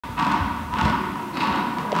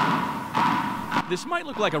This might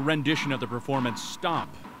look like a rendition of the performance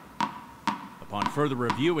Stomp. Upon further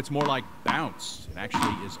review, it's more like Bounce. It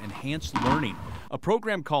actually is enhanced learning, a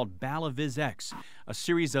program called Bal-a-viz-x, a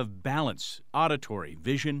series of balance, auditory,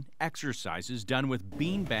 vision exercises done with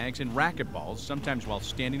bean bags and racquetballs, sometimes while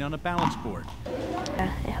standing on a balance board.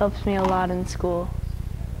 Yeah, it helps me a lot in school,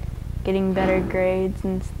 getting better grades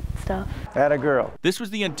and stuff. Atta girl. This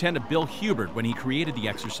was the intent of Bill Hubert when he created the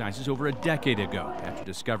exercises over a decade ago, after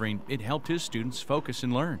discovering it helped his students focus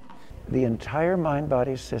and learn. The entire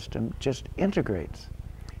mind-body system just integrates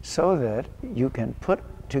so that you can put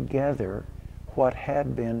together what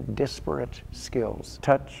had been disparate skills.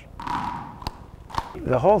 Touch.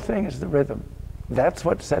 The whole thing is the rhythm. That's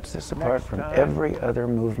what sets this apart from every other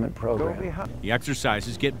movement program. The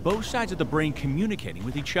exercises get both sides of the brain communicating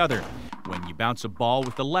with each other. When you bounce a ball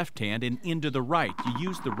with the left hand and into the right, you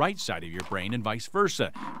use the right side of your brain and vice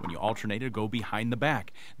versa. When you alternate or go behind the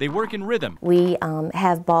back, they work in rhythm. We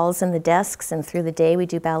have balls in the desks, and through the day we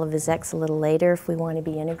do Bal-a-viz-x a little later if we want to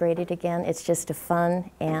be integrated again. It's just a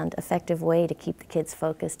fun and effective way to keep the kids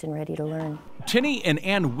focused and ready to learn. Tinny and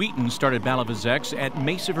Ann Wheaton started Bal-a-viz-x at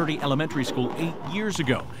Mesa Verde Elementary School 8 years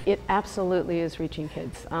ago. It absolutely is reaching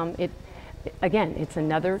kids. Again, it's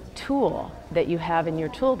another tool that you have in your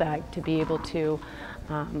tool bag to be able to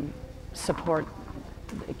support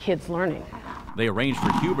kids' learning. They arranged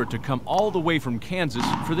for Hubert to come all the way from Kansas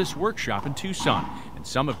for this workshop in Tucson, and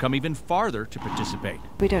some have come even farther to participate.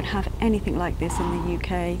 We don't have anything like this in the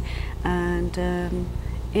UK, and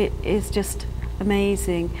it is just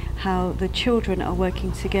amazing how the children are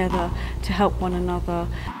working together to help one another.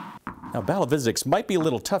 Now, Bal-a-viz-x might be a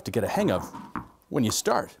little tough to get a hang of when you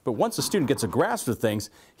start, but once a student gets a grasp of things,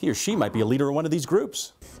 he or she might be a leader in one of these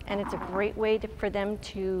groups. And it's a great way for them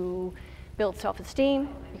to build self-esteem,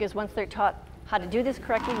 because once they're taught how to do this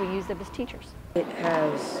correctly, we use them as teachers. It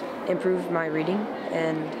has improved my reading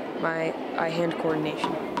and my eye-hand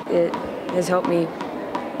coordination. It has helped me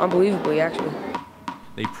unbelievably, actually.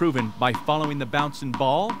 They've proven by following the bouncing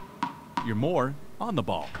ball, you're more on the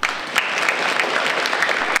ball.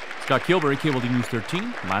 Scott Kilbury, Cable News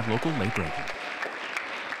 13, live local, late breaking.